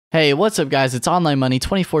Hey, what's up guys? It's Online Money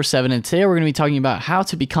 24/7 and today we're going to be talking about how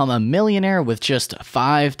to become a millionaire with just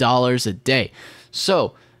 $5 a day.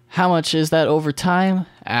 So, how much is that over time?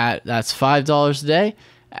 That's $5 a day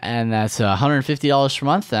and that's $150 per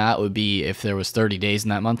month. That would be if there was 30 days in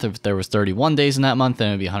that month. If there was 31 days in that month, then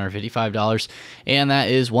it would be $155 and that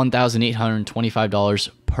is $1,825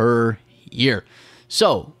 per year.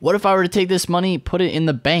 So, what if I were to take this money, put it in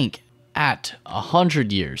the bank at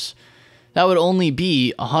 100 years? That would only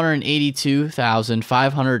be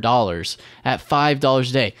 $182,500 at $5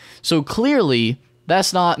 a day. So clearly,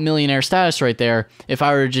 that's not millionaire status right there if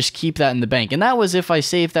I were to just keep that in the bank. And that was if I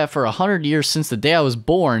saved that for 100 years since the day I was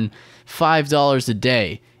born, $5 a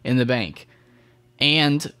day in the bank.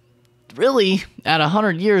 And really, at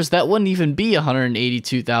 100 years, that wouldn't even be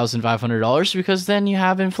 $182,500 because then you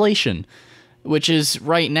have inflation, which is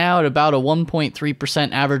right now at about a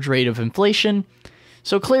 1.3% average rate of inflation.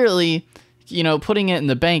 So clearly, you know, putting it in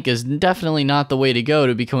the bank is definitely not the way to go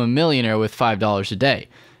to become a millionaire with $5 a day.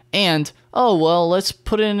 And, oh, well, let's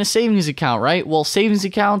put it in a savings account, right? Well, savings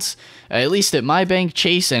accounts, at least at my bank,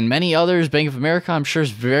 Chase, and many others, Bank of America, I'm sure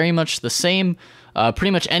is very much the same.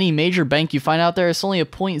 Pretty much any major bank you find out there, it's only a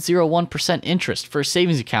 0.01% interest for a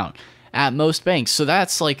savings account at most banks. So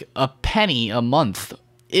that's like a penny a month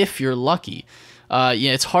if you're lucky.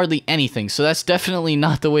 Yeah, it's hardly anything. So that's definitely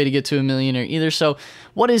not the way to get to a millionaire either. So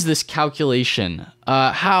what is this calculation?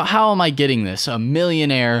 How am I getting this? A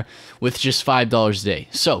millionaire with just $5 a day.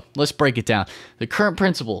 So let's break it down. The current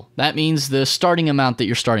principal, that means the starting amount that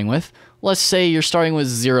you're starting with. Let's say you're starting with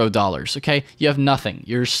 $0, okay? You have nothing.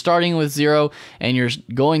 You're starting with zero and you're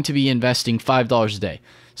going to be investing $5 a day.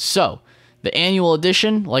 So the annual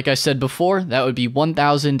addition, like I said before, that would be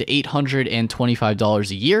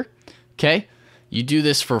 $1,825 a year, okay? You do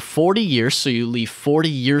this for 40 years, so you leave 40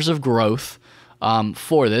 years of growth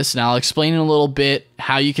for this. Now, I'll explain in a little bit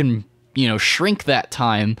how you can, shrink that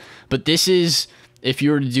time. But this is, if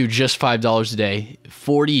you were to do just $5 a day,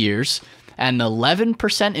 40 years, at an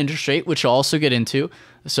 11% interest rate, which I'll also get into.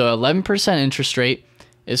 So 11% interest rate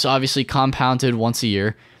is obviously compounded once a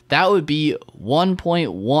year. That would be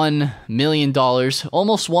 $1.1 million,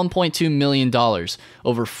 almost $1.2 million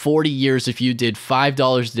over 40 years if you did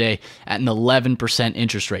 $5 a day at an 11%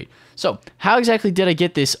 interest rate. So how exactly did I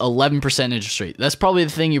get this 11% interest rate? That's probably the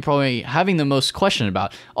thing you're probably having the most question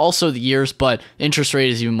about. Also the years, but interest rate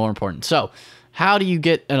is even more important. So how do you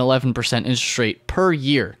get an 11% interest rate per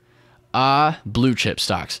year? Blue chip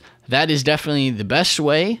stocks. That is definitely the best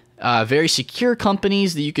way. Very secure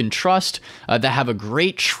companies that you can trust, that have a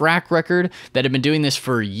great track record, that have been doing this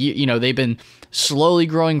for years. They've been slowly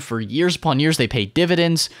growing for years upon years. They pay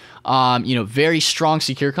dividends. Very strong,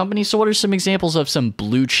 secure companies. So what are some examples of some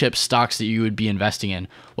blue chip stocks that you would be investing in?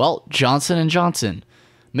 Well, Johnson & Johnson,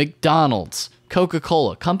 McDonald's,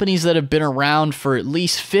 Coca-Cola, companies that have been around for at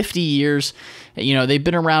least 50 years. They've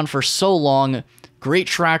been around for so long. Great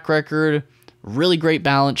track record, really great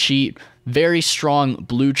balance sheet, very strong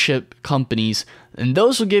blue chip companies, and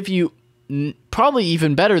those will give you probably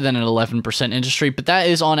even better than an 11% interest rate, but that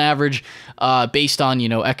is on average based on,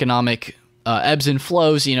 economic ebbs and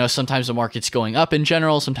flows. Sometimes the market's going up in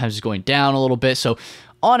general, sometimes it's going down a little bit. So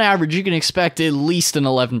on average, you can expect at least an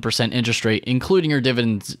 11% interest rate, including your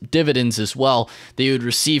dividends as well, that you would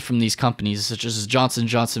receive from these companies, such as Johnson &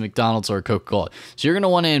 Johnson, McDonald's, or Coca-Cola. So you're going to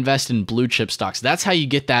want to invest in blue chip stocks. That's how you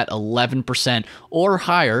get that 11% or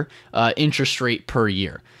higher interest rate per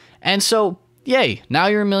year. And so, yay, now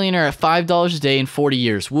you're a millionaire at $5 a day in 40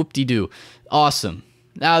 years. Whoop-de-doo. Awesome.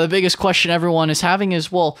 Now, the biggest question everyone is having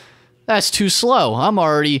is, well, that's too slow. I'm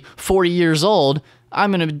already 40 years old.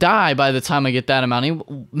 I'm going to die by the time I get that amount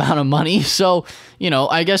of money. So,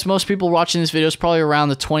 I guess most people watching this video is probably around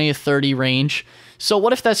the 20 to 30 range. So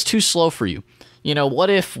what if that's too slow for you? What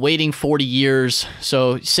if waiting 40 years,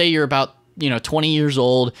 so say you're about, 20 years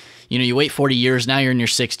old, you wait 40 years, now you're in your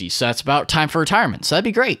 60s. So that's about time for retirement. So that'd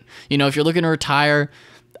be great. If you're looking to retire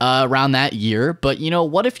around that year, but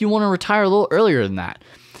what if you want to retire a little earlier than that?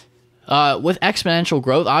 With exponential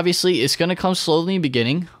growth, obviously it's going to come slowly in the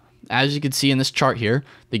beginning. As you can see in this chart here,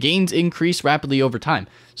 the gains increase rapidly over time.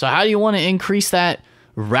 So how do you want to increase that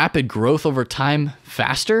rapid growth over time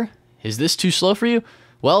faster? Is this too slow for you?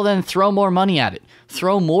 Well, then throw more money at it.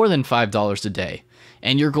 Throw more than $5 a day.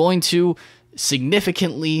 And you're going to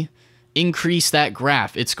significantly increase that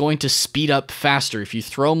graph. It's going to speed up faster if you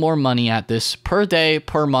throw more money at this per day,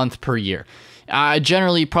 per month, per year. I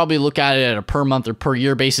generally probably look at it at a per month or per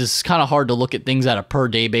year basis. It's kind of hard to look at things at a per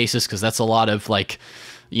day basis because that's a lot of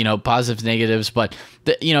positives, negatives, but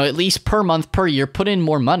at least per month, per year, put in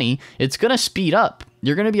more money. It's going to speed up.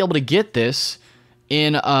 You're going to be able to get this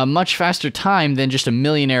in a much faster time than just a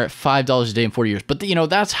millionaire at $5 a day in 40 years. But you know,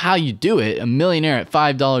 that's how you do it. A millionaire at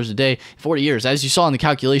 $5 a day, 40 years, as you saw in the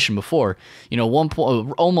calculation before, you know,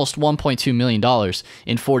 almost $1.2 million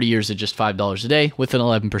in 40 years at just $5 a day with an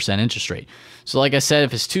 11% interest rate. So like I said,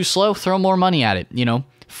 if it's too slow, throw more money at it, you know.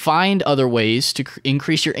 Find other ways to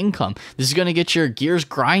increase your income. This is going to get your gears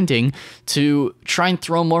grinding to try and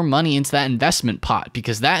throw more money into that investment pot,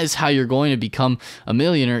 because that is how you're going to become a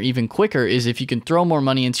millionaire even quicker, is if you can throw more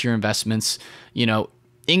money into your investments, you know,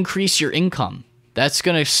 increase your income. That's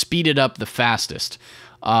going to speed it up the fastest.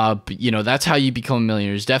 But, you know, that's how you become a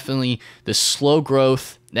millionaire. It's definitely the slow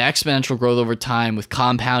growth, the exponential growth over time with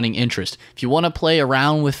compounding interest. If you want to play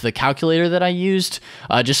around with the calculator that I used,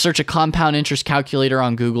 just search a compound interest calculator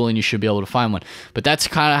on Google and you should be able to find one. But that's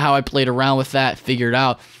kind of how I played around with that, figured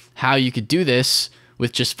out how you could do this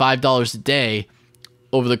with just $5 a day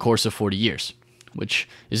over the course of 40 years, which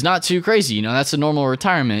is not too crazy. You know, that's a normal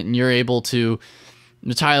retirement, and you're able to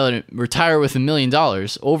retire with $1 million,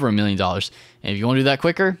 over $1 million. And if you want to do that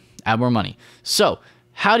quicker, add more money. So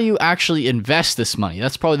how do you actually invest this money?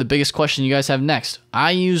 That's probably the biggest question you guys have next.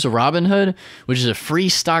 I use Robinhood, which is a free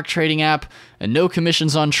stock trading app and no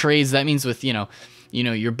commissions on trades. That means with, you know,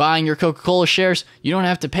 you're buying your Coca-Cola shares, you don't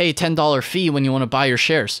have to pay a $10 fee when you want to buy your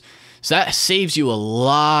shares. So that saves you a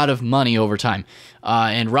lot of money over time.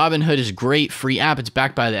 And Robinhood is a great free app. It's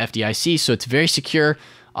backed by the FDIC, so it's very secure.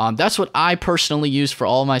 That's what I personally use for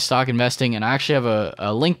all of my stock investing, and I actually have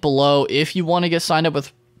a link below if you want to get signed up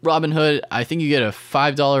with Robinhood. I think you get a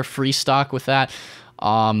 $5 free stock with that.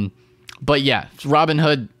 But yeah,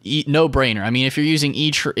 Robinhood, no brainer. I mean, if you're using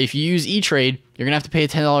if you use E-Trade, you're gonna have to pay a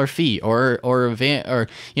 $10 fee, or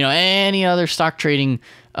you know, any other stock trading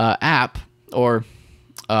app or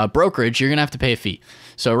brokerage, you're gonna have to pay a fee.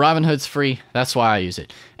 So Robinhood's free. That's why I use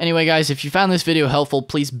it. Anyway, guys, if you found this video helpful,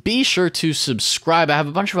 please be sure to subscribe. I have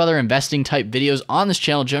a bunch of other investing type videos on this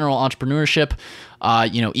channel, general entrepreneurship,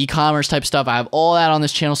 you know, e-commerce type stuff. I have all that on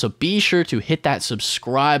this channel, so be sure to hit that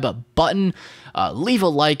subscribe button. Leave a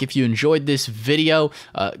like if you enjoyed this video.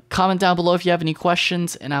 Comment down below if you have any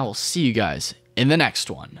questions, and I will see you guys in the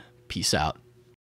next one. Peace out.